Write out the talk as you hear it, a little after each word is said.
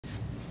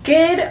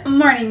Good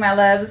morning, my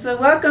loves.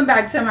 Welcome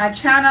back to my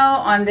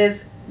channel on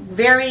this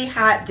very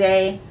hot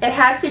day. It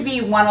has to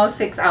be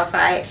 106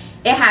 outside.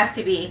 It has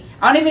to be.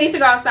 I don't even need to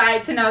go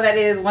outside to know that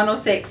it is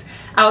 106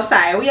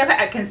 outside. We have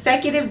had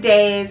consecutive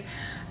days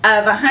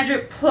of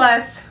 100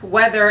 plus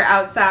weather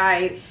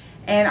outside,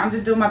 and I'm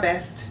just doing my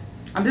best.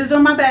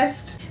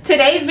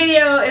 Today's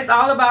video is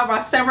all about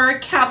my summer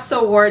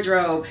capsule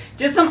wardrobe.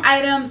 Just some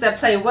items that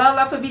play well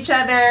off of each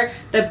other.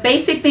 The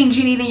basic things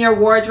you need in your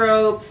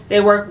wardrobe.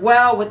 They work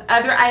well with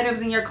other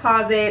items in your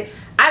closet.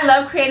 I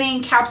love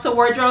creating capsule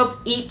wardrobes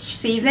each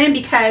season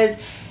because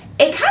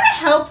it kind of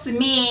helps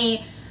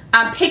me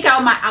pick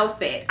out my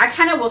outfit. I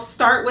kind of will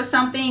start with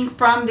something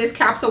from this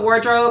capsule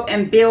wardrobe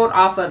and build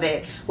off of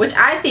it, which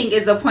I think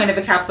is the point of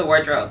a capsule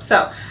wardrobe.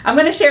 So I'm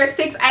going to share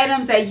 6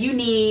 items that you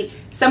need.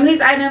 Some of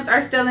these items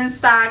are still in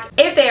stock.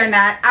 If they are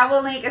not, I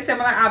will link a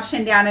similar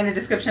option down in the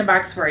description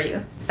box for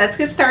you. Let's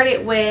get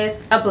started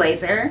with a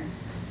blazer.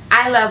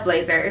 I love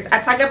blazers. I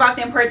talk about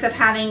the importance of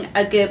having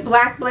a good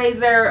black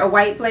blazer, a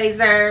white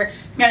blazer.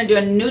 I'm going to do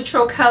a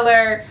neutral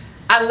color.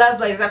 I love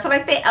blazers. I feel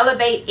like they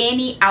elevate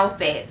any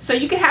outfit. So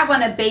you could have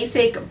on a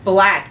basic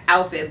black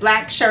outfit,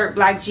 black shirt,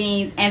 black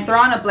jeans, and throw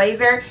on a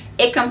blazer.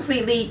 It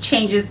completely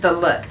changes the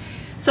look.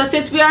 So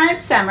since we are in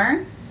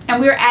summer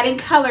and we're adding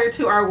color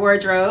to our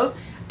wardrobe,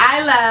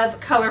 I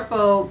love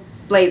colorful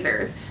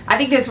blazers. I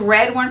think this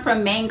red one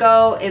from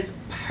Mango is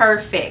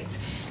perfect.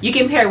 You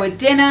can pair it with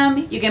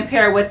denim. You can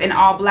pair it with an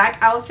all black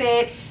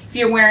outfit. If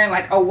you're wearing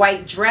like a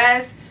white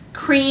dress,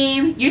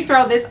 cream, you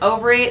throw this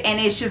over it and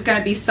it's just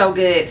gonna be so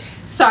good.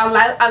 So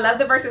I love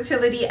the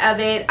versatility of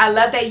it. I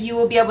love that you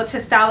will be able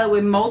to style it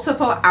with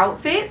multiple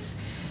outfits.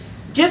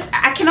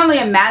 I can only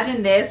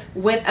imagine this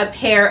with a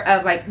pair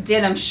of like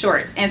denim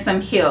shorts and some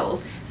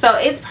heels. So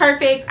it's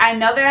perfect. I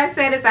know that I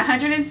said it's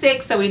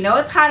 106, so we know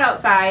it's hot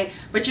outside,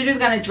 but you're just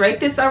gonna drape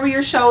this over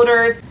your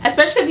shoulders,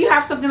 especially if you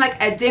have something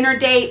like a dinner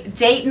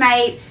date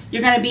night.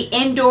 You're gonna be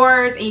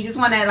indoors and you just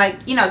wanna, like,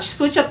 you know,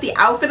 switch up the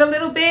outfit a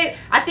little bit.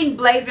 I think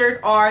blazers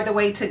are the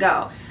way to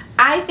go.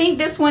 I think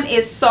this one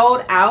is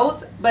sold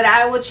out, but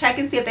I will check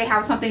and see if they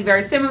have something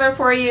very similar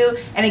for you.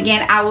 And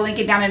again, I will link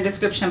it down in the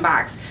description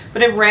box.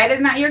 But if red is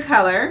not your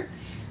color,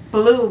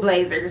 blue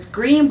blazers,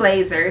 green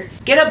blazers,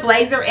 get a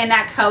blazer in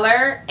that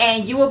color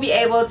and you will be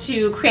able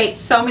to create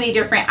so many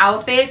different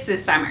outfits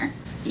this summer.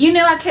 You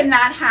know, I could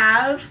not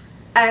have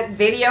a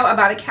video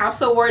about a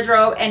capsule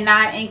wardrobe and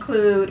not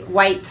include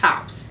white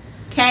tops.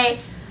 Okay,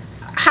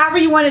 however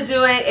you want to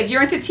do it. If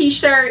you're into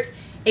t-shirts,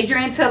 if you're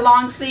into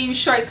long sleeve,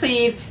 short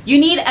sleeve, you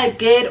need a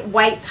good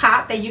white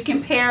top that you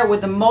can pair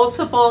with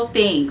multiple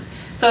things.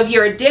 So if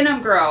you're a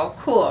denim girl,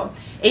 cool.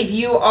 If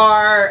you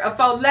are a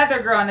faux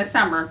leather girl in the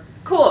summer,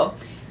 cool.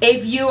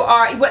 If you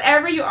are,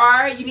 whatever you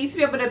are, you need to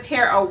be able to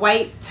pair a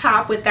white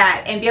top with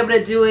that and be able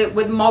to do it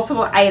with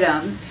multiple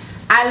items.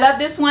 I love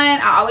this one.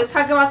 I always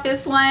talk about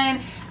this one.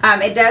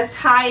 It does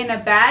tie in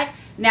the back.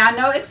 Now,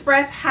 No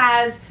Express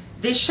has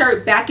this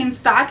shirt back in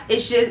stock.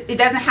 It's just, it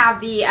doesn't have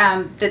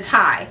the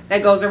tie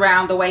that goes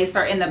around the waist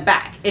or in the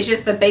back. It's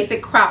just the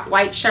basic cropped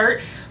white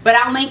shirt, but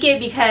I'll link it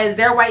because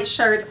their white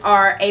shirts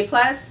are A+.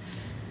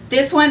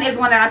 This one is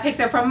one that I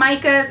picked up from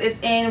Micah's.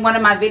 It's in one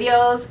of my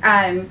videos.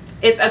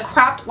 It's a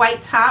cropped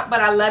white top,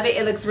 but I love it.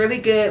 It looks really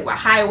good with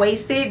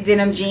high-waisted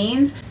denim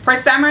jeans. For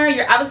summer,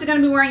 you're obviously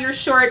going to be wearing your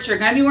shorts. You're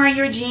going to be wearing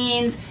your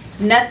jeans.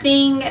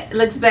 Nothing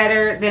looks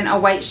better than a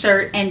white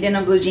shirt and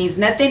denim blue jeans.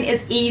 Nothing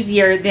is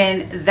easier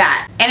than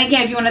that. And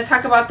again, if you want to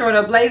talk about throwing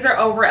a blazer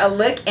over a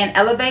look and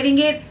elevating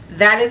it,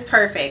 that is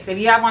perfect. If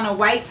you have on a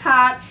white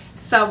top,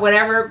 so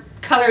whatever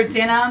color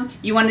denim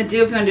you want to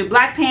do, if you want to do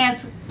black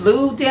pants,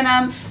 blue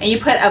denim, and you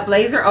put a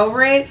blazer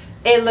over it,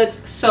 it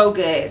looks so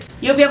good.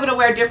 You'll be able to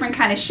wear different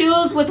kind of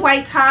shoes with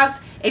white tops.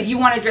 If you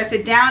want to dress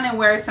it down and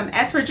wear some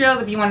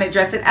espadrilles, if you want to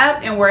dress it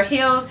up and wear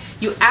heels,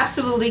 you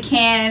absolutely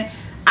can.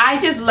 I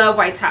just love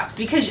white tops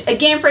because,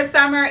 again, for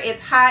summer, it's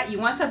hot. You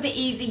want something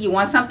easy. You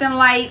want something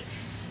light.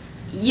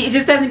 It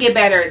just doesn't get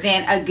better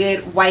than a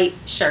good white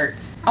shirt.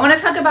 I want to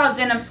talk about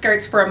denim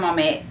skirts for a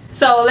moment.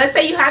 So let's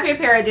say you have your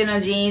pair of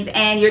denim jeans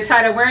and you're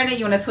tired of wearing it.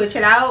 You want to switch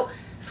it out.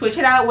 Switch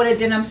it out with a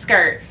denim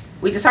skirt.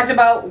 We just talked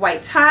about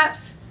white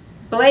tops,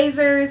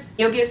 blazers.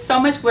 You'll get so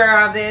much wear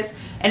out of this.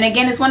 And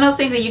again, it's one of those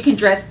things that you can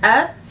dress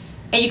up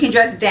and you can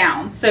dress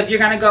down. So if you're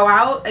going to go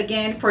out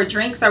again for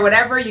drinks or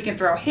whatever, you can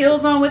throw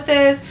heels on with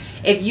this.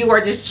 If you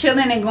are just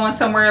chilling and going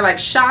somewhere like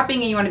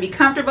shopping and you want to be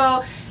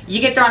comfortable,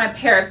 you can throw on a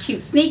pair of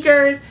cute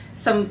sneakers,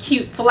 some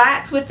cute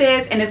flats with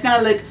this, and it's going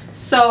to look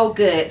so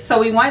good. So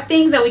we want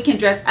things that we can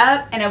dress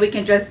up and that we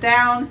can dress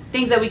down,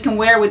 things that we can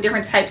wear with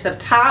different types of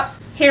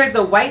tops. Here's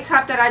the white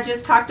top that I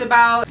just talked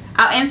about.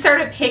 I'll insert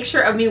a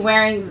picture of me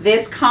wearing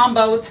this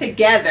combo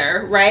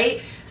together,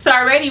 right? So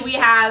already we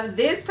have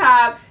this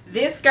top,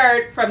 this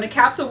skirt from the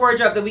capsule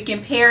wardrobe that we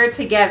can pair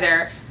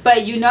together.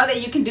 But you know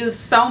that you can do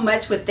so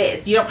much with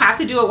this. You don't have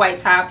to do a white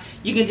top.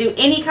 You can do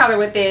any color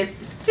with this.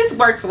 Just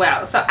works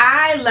well. So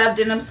I love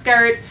denim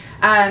skirts.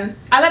 I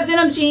love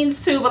denim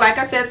jeans too, but like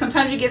I said,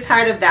 sometimes you get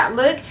tired of that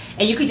look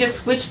and you can just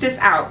switch this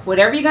out.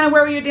 Whatever you're gonna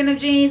wear with your denim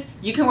jeans,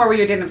 you can wear with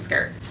your denim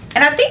skirt.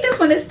 And I think this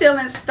one is still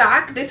in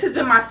stock. This has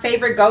been my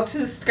favorite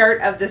go-to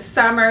skirt of the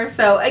summer.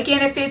 So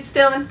again, if it's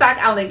still in stock,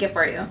 I'll link it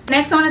for you.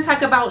 Next, I want to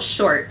talk about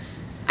shorts.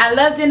 I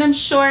love denim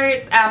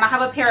shorts. I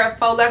have a pair of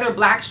faux leather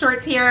black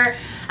shorts here.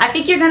 I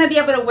think you're going to be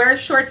able to wear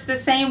shorts the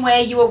same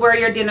way you will wear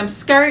your denim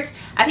skirts.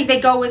 I think they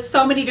go with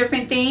so many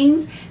different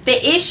things.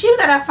 The issue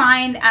that I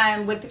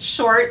find with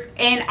shorts,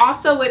 and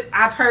also what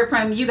I've heard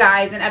from you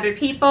guys and other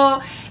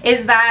people,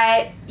 is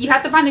that you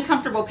have to find a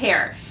comfortable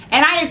pair.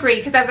 And I agree,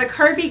 because as a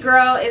curvy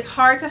girl, it's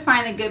hard to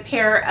find a good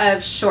pair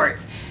of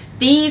shorts.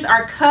 These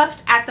are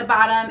cuffed at the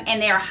bottom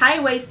and they are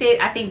high-waisted.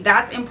 I think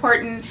that's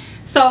important.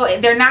 So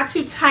they're not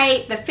too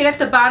tight. The fit at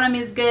the bottom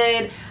is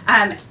good.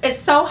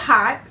 It's so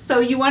hot, so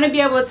you want to be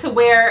able to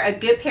wear a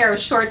good pair of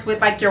shorts with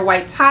like your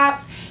white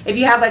tops. If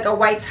you have like a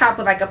white top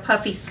with like a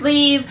puffy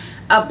sleeve,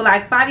 a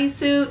black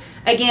bodysuit.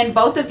 Again,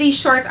 both of these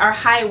shorts are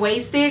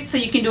high-waisted, so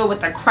you can do it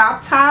with a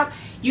crop top.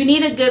 You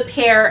need a good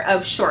pair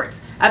of shorts.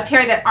 A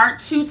pair that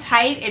aren't too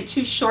tight and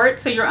too short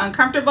so you're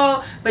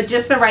uncomfortable, but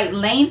just the right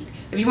length.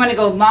 If you want to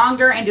go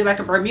longer and do like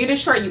a Bermuda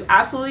short, you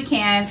absolutely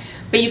can,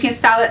 but you can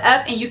style it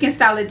up and you can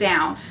style it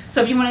down.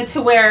 So if you wanted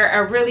to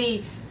wear a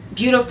really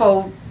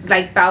beautiful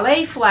like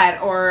ballet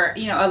flat, or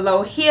you know, a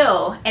low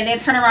heel, and then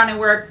turn around and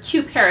wear a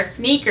cute pair of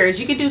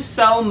sneakers, you can do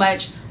so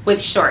much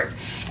with shorts.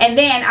 And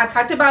then I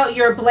talked about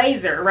your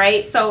blazer,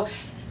 right? So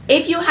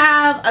if you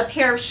have a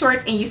pair of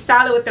shorts and you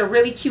style it with a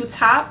really cute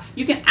top,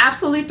 you can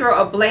absolutely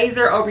throw a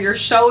blazer over your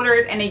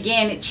shoulders and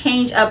again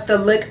change up the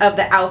look of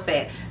the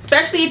outfit.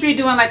 Especially if you're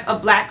doing like a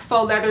black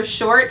faux leather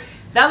short,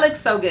 that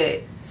looks so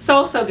good.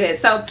 So good.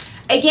 So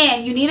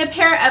again, you need a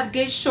pair of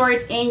good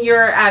shorts in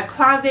your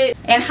closet,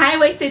 and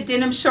high-waisted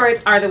denim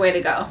shorts are the way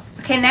to go.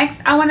 Okay,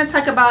 next I want to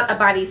talk about a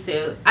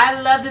bodysuit.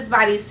 I love this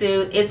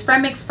bodysuit. It's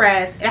from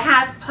Express. It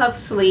has puff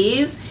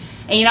sleeves,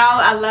 and you know,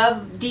 I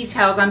love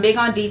details. I'm big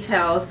on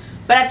details.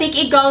 But I think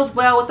it goes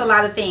well with a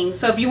lot of things.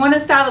 So if you want to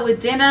style it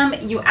with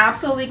denim, you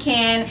absolutely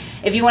can.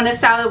 If you want to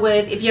style it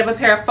with, if you have a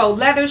pair of faux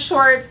leather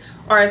shorts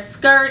or a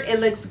skirt, it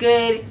looks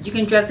good. You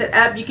can dress it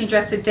up, you can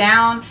dress it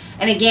down.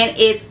 And again,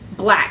 it's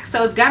black.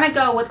 So it's gonna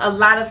go with a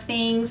lot of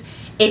things.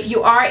 If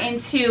you are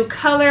into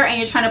color and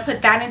you're trying to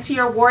put that into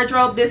your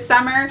wardrobe this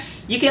summer,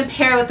 you can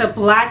pair it with a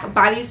black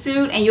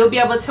bodysuit and you'll be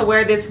able to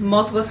wear this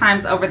multiple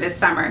times over this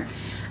summer.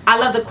 I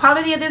love the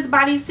quality of this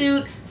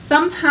bodysuit.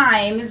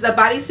 Sometimes the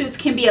bodysuits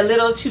can be a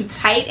little too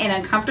tight and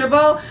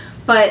uncomfortable,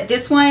 but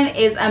this one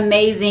is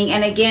amazing.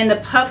 And again, the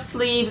puff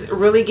sleeves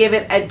really give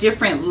it a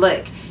different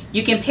look.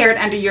 You can pair it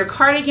under your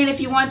cardigan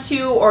if you want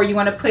to, or you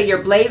want to put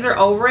your blazer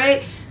over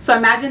it. So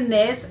imagine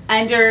this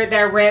under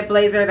that red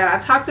blazer that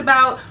I talked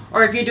about,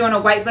 or if you're doing a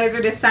white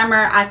blazer this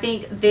summer, I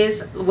think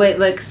this would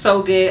look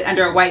so good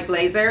under a white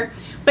blazer.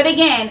 But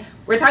again,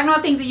 we're talking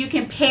about things that you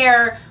can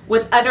pair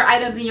with other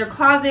items in your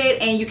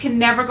closet, and you can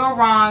never go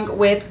wrong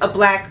with a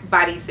black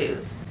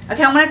bodysuit.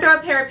 Okay, I'm going to throw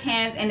a pair of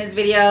pants in this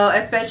video,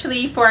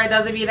 especially for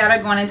those of you that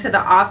are going into the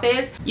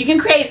office. You can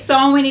create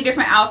so many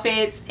different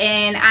outfits,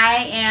 and I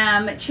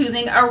am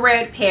choosing a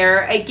red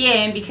pair,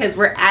 again, because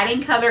we're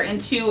adding color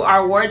into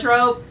our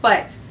wardrobe.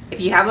 But if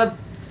you have a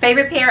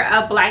favorite pair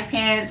of black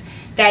pants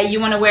that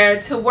you want to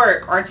wear to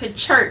work or to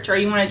church, or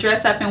you want to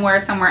dress up and wear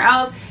somewhere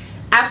else,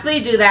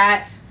 absolutely do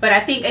that. But I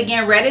think,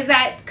 again, red is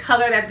that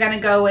color that's going to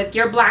go with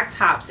your black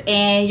tops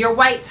and your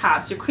white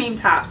tops, your cream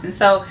tops. And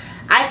so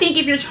I think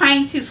if you're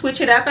trying to switch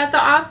it up at the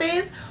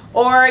office,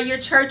 or your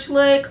church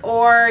look,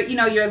 or you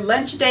know, your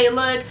lunch day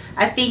look,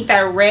 I think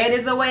that red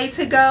is a way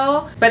to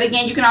go. But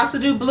again, you can also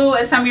do blue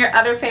and some of your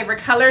other favorite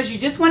colors. You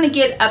just want to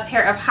get a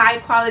pair of high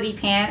quality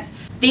pants.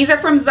 These are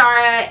from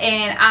Zara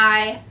and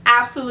I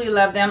absolutely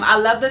love them. I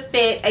love the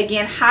fit.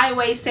 Again,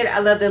 high-waisted. I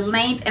love the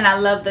length and I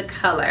love the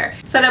color.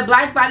 So the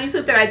black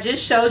bodysuit that I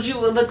just showed you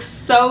will look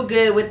so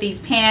good with these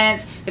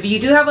pants. If you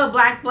do have a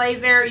black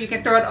blazer, you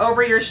can throw it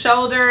over your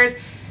shoulders.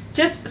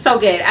 Just so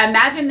good.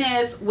 Imagine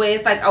this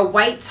with like a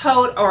white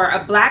tote or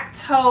a black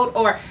tote,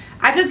 or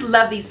I just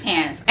love these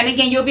pants. And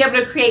again, you'll be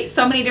able to create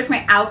so many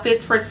different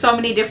outfits for so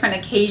many different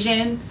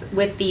occasions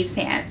with these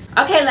pants.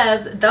 Okay,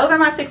 loves, those are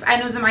my 6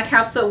 items in my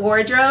capsule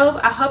wardrobe.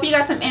 I hope you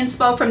got some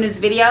inspo from this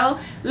video.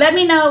 Let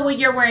me know what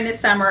you're wearing this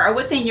summer or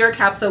what's in your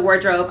capsule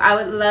wardrobe. I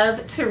would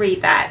love to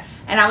read that.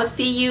 And I will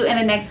see you in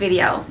the next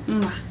video.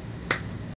 Mwah.